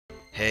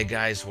Hey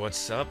guys,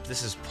 what's up?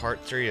 This is part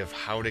 3 of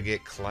How to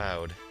Get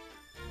Cloud.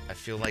 I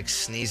feel like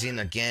sneezing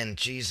again.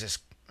 Jesus.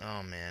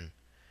 Oh man.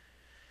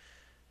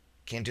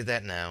 Can't do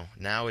that now.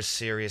 Now is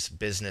serious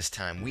business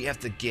time. We have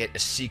to get a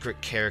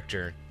secret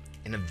character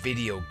in a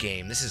video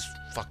game. This is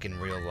fucking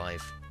real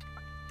life.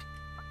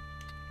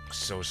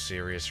 So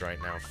serious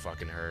right now.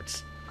 Fucking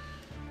hurts.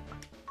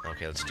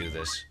 Okay, let's do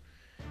this.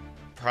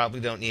 Probably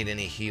don't need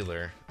any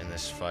healer in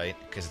this fight,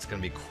 because it's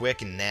going to be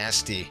quick and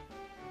nasty.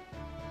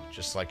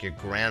 Just like your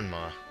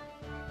grandma.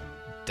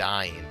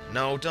 Dying.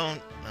 No,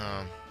 don't.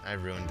 I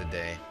ruined the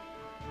day.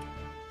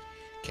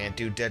 Can't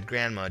do dead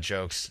grandma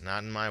jokes.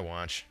 Not in my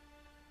watch.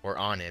 Or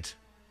on it.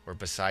 Or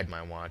beside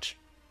my watch.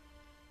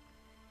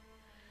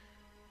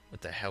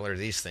 What the hell are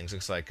these things?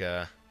 Looks like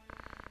a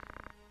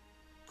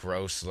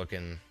gross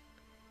looking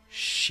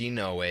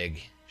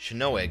Shinoeg.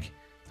 Shinoeg.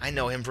 I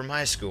know him from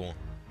high school.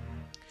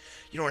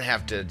 You don't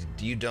have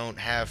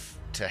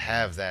to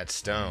have that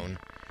stone.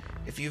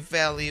 If you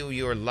value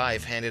your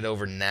life, hand it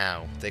over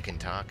now. They can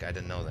talk. I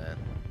didn't know that.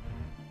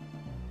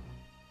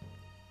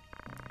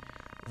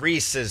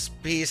 Reese's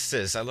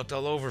Pieces. I looked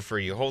all over for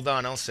you. Hold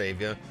on, I'll save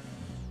you.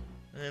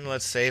 And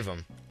let's save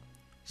him.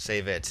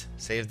 Save it.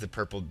 Save the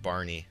purple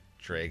Barney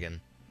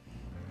dragon.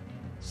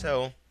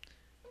 So,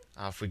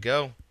 off we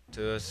go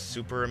to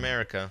Super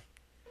America.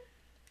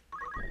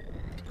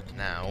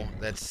 Now,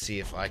 let's see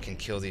if I can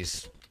kill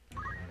these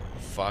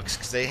fucks,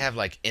 because they have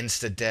like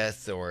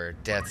insta-death or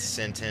death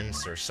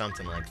sentence or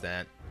something like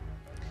that.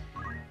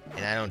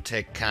 And I don't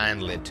take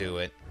kindly to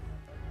it.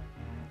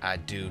 I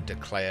do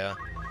declare.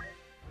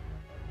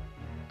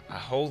 A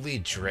holy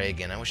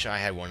dragon. I wish I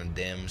had one of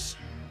them's.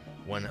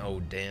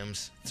 1-0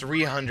 dams.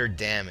 300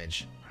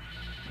 damage.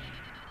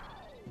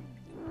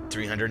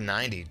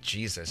 390.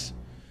 Jesus.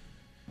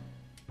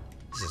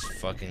 This is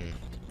fucking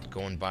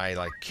going by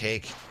like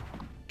cake.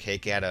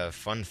 Cake at a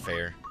fun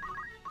fair.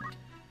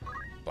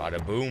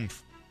 Bada boom.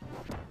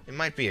 It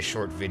might be a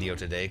short video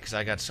today, because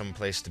I got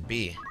someplace to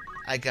be.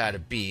 I gotta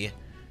be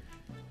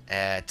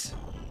at,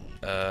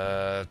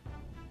 a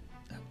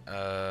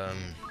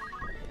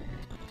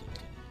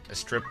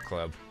strip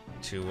club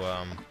to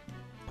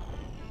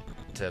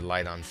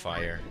light on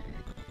fire.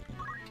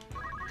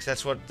 'Cause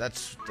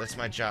that's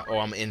my job. Oh,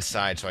 I'm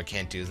inside, so I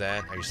can't do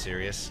that. Are you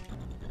serious?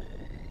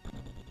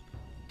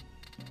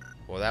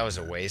 Well, that was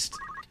a waste.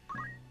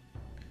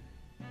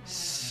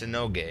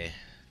 Sinoge.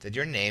 Did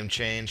your name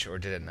change, or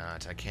did it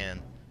not? I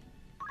can't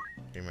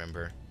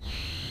remember.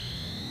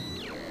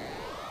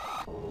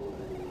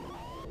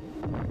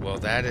 Well,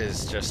 that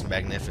is just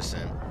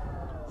magnificent.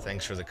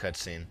 Thanks for the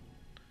cutscene.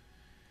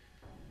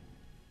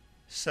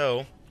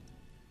 So,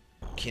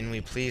 can we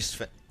please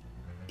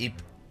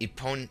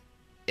Ipunie?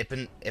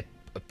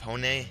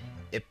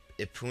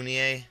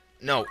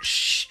 No,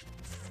 shh!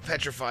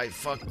 Petrified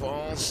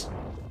fuckballs!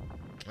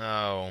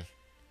 Oh.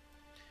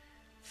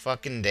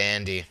 Fucking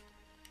dandy.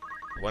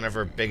 One of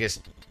her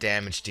biggest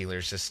damage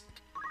dealers just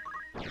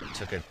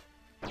took a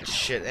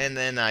shit, and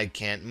then I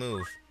can't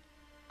move.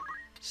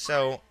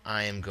 So,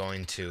 I am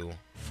going to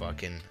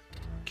fucking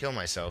kill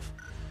myself.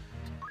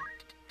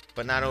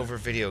 But not over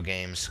video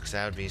games, because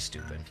that would be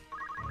stupid.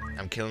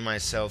 I'm killing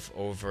myself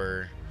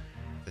over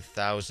the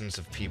thousands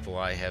of people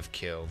I have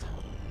killed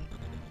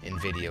in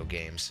video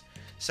games.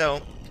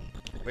 So,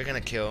 we're gonna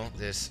kill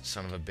this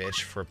son of a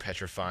bitch for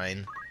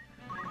petrifying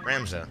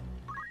Ramza.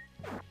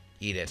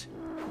 Eat it.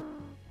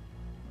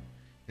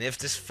 And if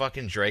this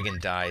fucking dragon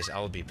dies,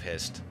 I'll be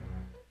pissed.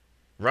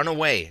 Run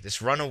away. Just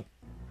run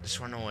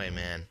away,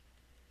 man.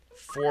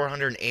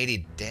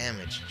 480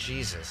 damage.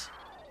 Jesus.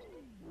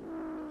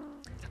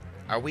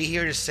 Are we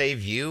here to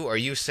save you, or are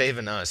you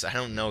saving us? I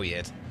don't know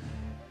yet.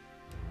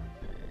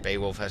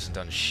 Beowulf hasn't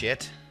done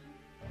shit.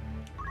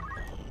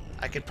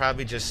 I could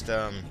probably just,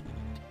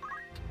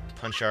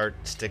 punch art,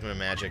 stigma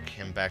magic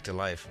him back to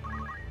life.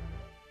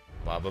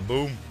 Baba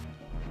boom.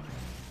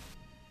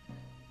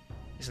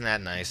 Isn't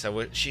that nice?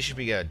 She should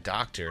be a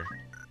doctor.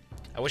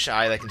 I wish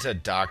like, instead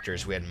of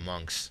doctors, we had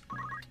monks.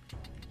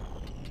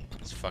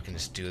 Let's fucking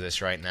just do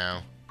this right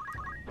now.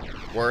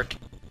 Work.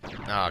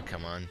 Oh,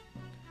 come on.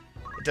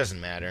 It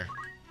doesn't matter.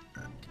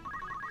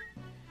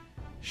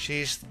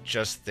 She's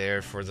just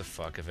there for the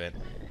fuck of it.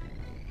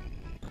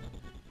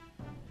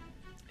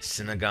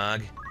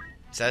 Synagogue.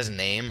 Is that his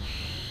name?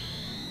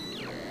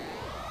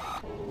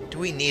 Do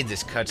we need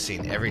this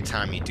cutscene every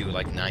time you do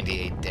like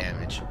 98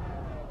 damage?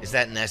 Is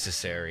that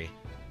necessary?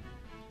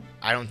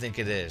 I don't think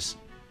it is.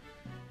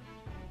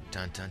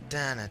 Dun dun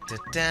dun dun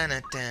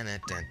dun dun dun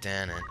dun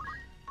dun.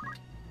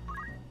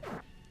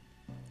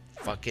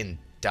 Fucking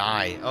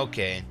die.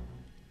 Okay.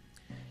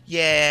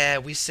 Yeah,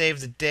 we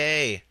saved the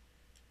day.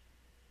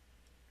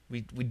 We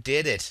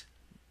did it.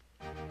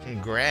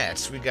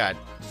 Congrats. We got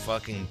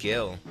fucking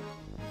Gil.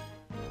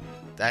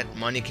 That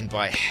money can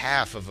buy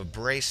half of a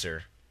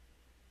bracer.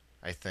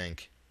 I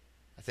think.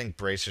 I think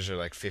bracers are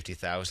like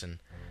 50,000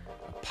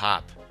 a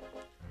pop.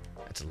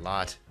 That's a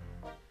lot.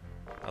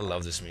 I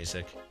love this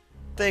music.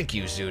 Thank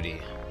you,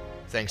 Zudi.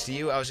 Thanks to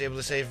you, I was able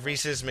to save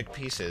Reese's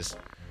McPieces.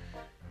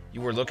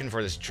 You were looking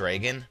for this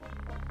dragon?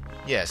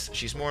 Yes,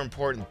 she's more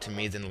important to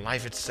me than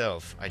life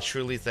itself. I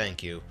truly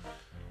thank you.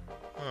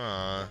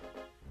 Aww.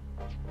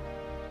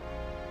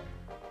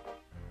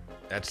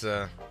 It's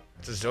a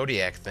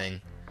Zodiac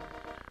thing.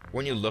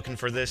 Weren't you looking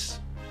for this?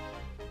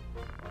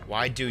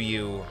 Why do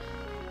you...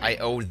 I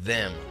owe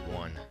them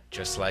one,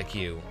 just like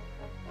you.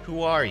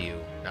 Who are you?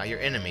 Not your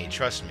enemy,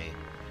 trust me.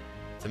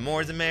 The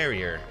more the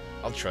merrier.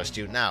 I'll trust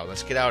you. Now,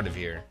 let's get out of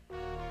here.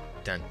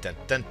 Dun dun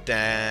dun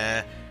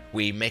dun.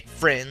 We make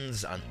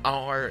friends on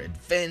our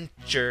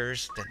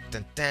adventures. Dun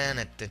dun dun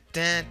dun dun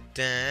dun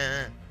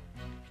dun.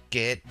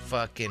 Get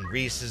fucking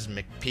Reese's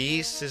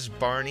McPieces,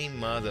 Barney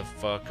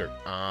motherfucker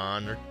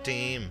on our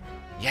team.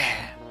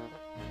 Yeah!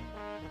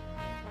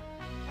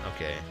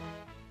 Okay.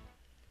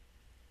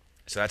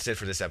 So that's it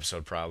for this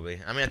episode, probably.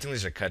 I mean, I think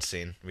there's a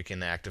cutscene we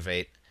can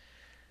activate.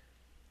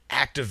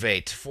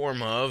 Activate.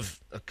 Form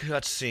of a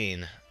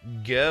cutscene.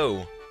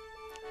 Go.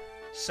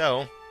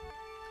 So,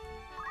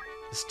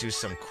 let's do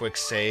some quick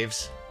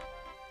saves.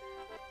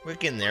 We're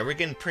getting there. We're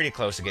getting pretty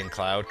close again,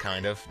 Cloud,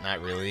 kind of.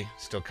 Not really.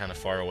 Still kind of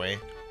far away.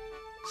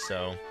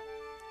 So,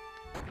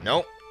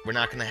 nope. We're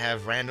not going to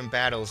have random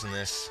battles in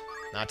this.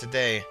 Not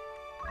today.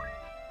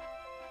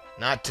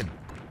 Not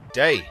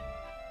today.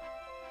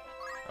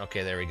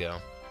 Okay, there we go.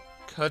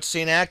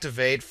 Cutscene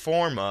activate.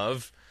 Form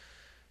of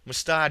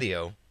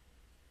Mustadio.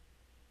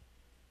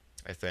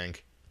 I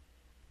think.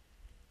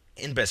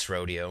 In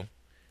Basrodio.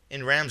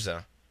 In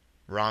Ramza.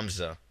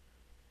 Ramza.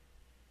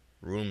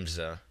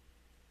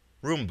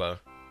 Roomba.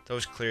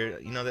 Those clear,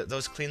 you know,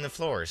 those clean the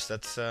floors.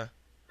 That's a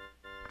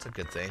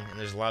good thing. And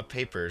there's a lot of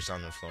papers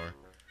on the floor.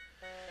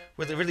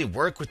 Will it really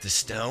work with the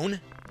stone?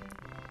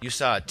 You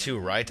saw it too,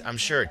 right? I'm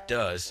sure it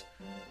does.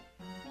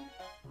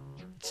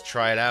 Let's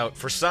try it out.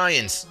 For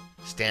science!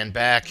 Stand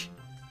back.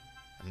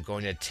 I'm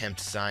going to attempt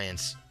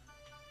science.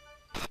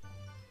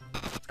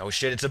 Oh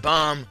shit, it's a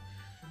bomb!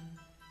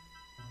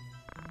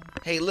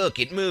 Hey look,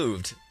 it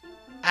moved!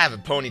 I have a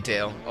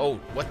ponytail. Oh,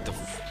 what the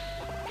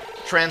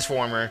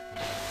Transformer.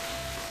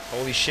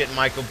 Holy shit,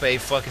 Michael Bay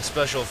fucking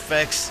special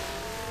effects.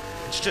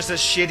 It's just as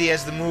shitty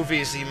as the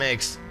movies he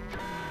makes.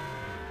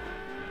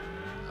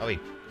 Oh,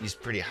 he's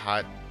pretty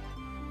hot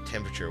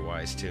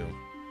temperature-wise, too.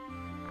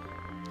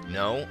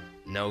 No.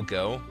 No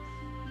go.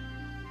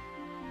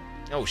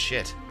 Oh,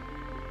 shit.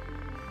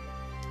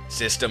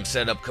 System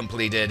setup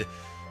completed.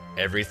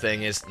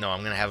 Everything is... No,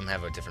 I'm gonna have him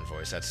have a different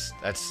voice. That's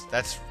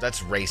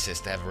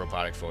racist to have a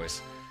robotic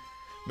voice.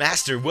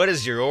 Master, what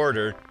is your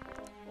order?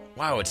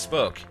 Wow, it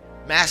spoke.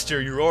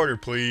 Master, your order,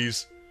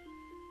 please.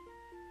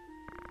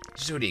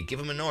 Zudi, give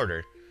him an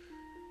order.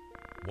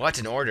 What,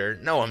 an order?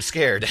 No, I'm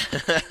scared.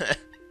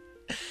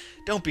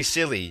 Don't be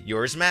silly.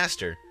 Yours,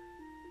 master.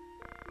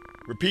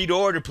 Repeat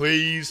order,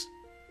 please.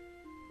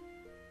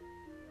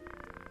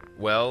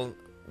 Well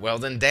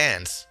then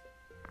dance.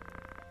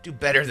 Do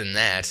better than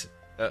that.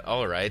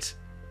 Alright.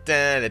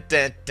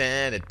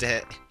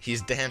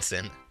 He's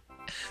dancing.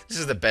 This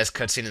is the best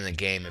cutscene in the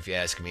game, if you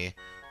ask me.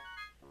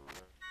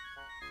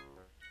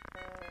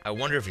 I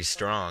wonder if he's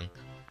strong.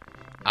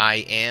 I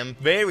am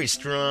very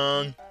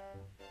strong.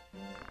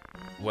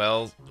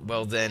 Well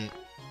then,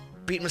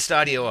 beat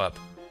Mustadio up.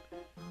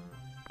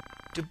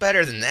 Do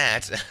better than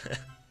that.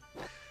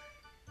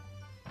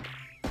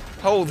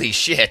 Holy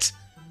shit.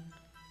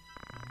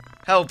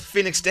 Help,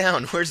 Phoenix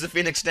down. Where's the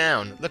Phoenix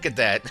down? Look at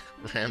that,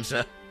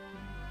 Ramza.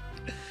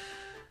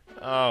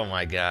 Oh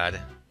my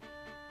god.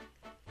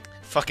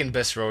 Fucking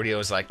Basrodio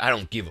is like, I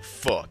don't give a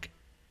fuck.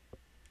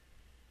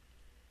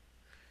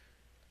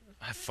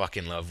 I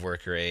fucking love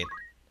Worker 8.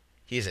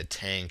 He's a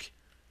tank.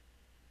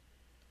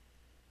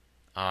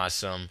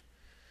 Awesome.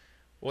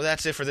 Well,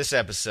 that's it for this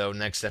episode.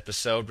 Next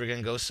episode, we're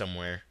gonna go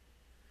somewhere.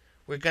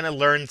 We're gonna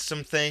learn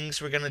some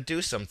things, we're gonna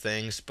do some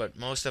things, but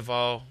most of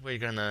all, we're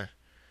gonna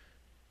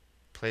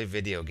play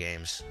video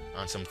games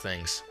on some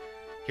things.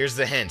 Here's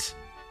the hint.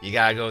 You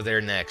gotta go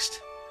there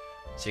next.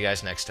 See you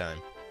guys next time.